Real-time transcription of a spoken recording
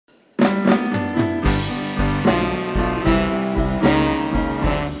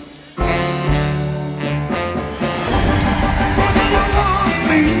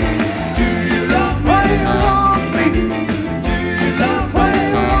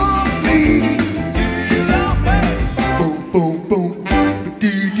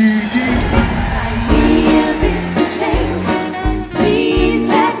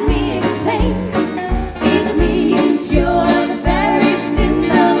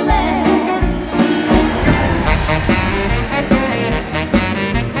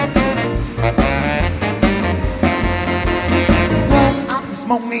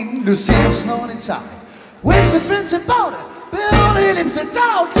snowing inside. Where's my friends about it? Building if the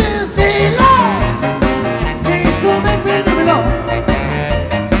dog is see Lord. He's gonna make me live alone.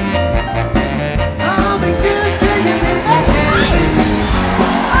 I'll be good taking me away.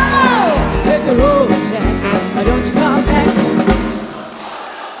 Oh, hit the road, Jack. Why don't you come back?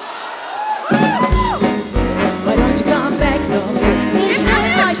 Why don't you come back, no? It's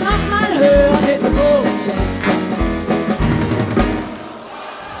really nice, not my hair. Hit the road, Jack.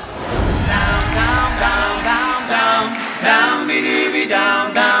 Down, be dooby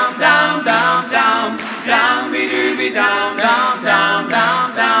down, down, down, down, down, down, be dooby down, down, down,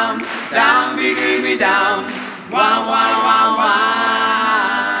 down, down, down, be dooby down, wow, wow, wow, wow.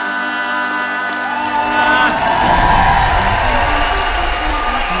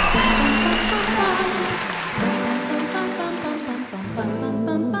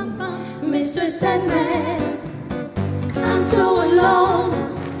 Mr. Sandman, I'm so alone.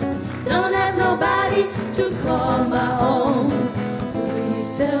 Don't have nobody to call my own.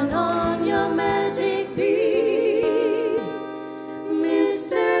 Please turn on your magic beam.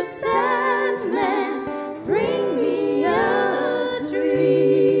 Mr. Sandman, bring me a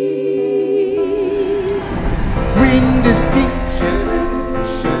dream. Wind is deep.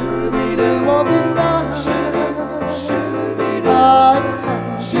 Should be the one in my should be the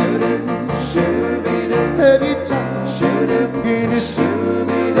should be the every time should be the should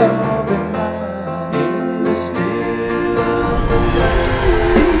be the of the night in the still of the night.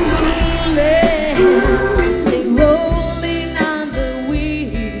 Rolling, say rolling on the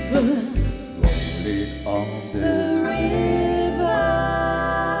river, Rolling on the river.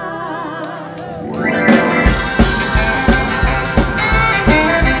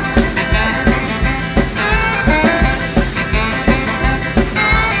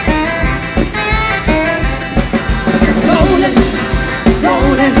 Rolling,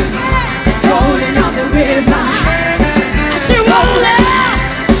 rolling, rolling on the river. I say rolling,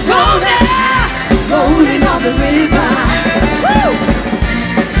 rolling, rolling on the river. Woo!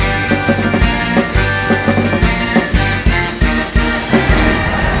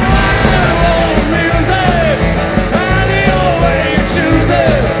 Music, any old way you choose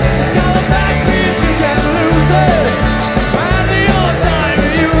it. It's got a backbeat, you can't lose it. Any old time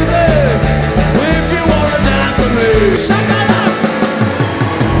you use it. If you wanna dance with me, shaka-la.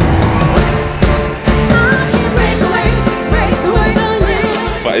 I can break away for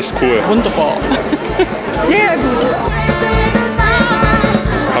you. War echt cool. Wunderbar. Sehr gut.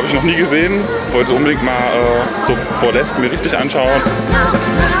 Habe ich noch nie gesehen. Wollte unbedingt mal so Burlesque mir richtig anschauen.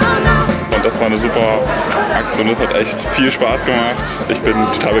 Und das war eine super Aktion. Das hat echt viel Spaß gemacht. Ich bin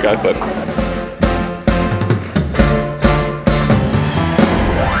total begeistert.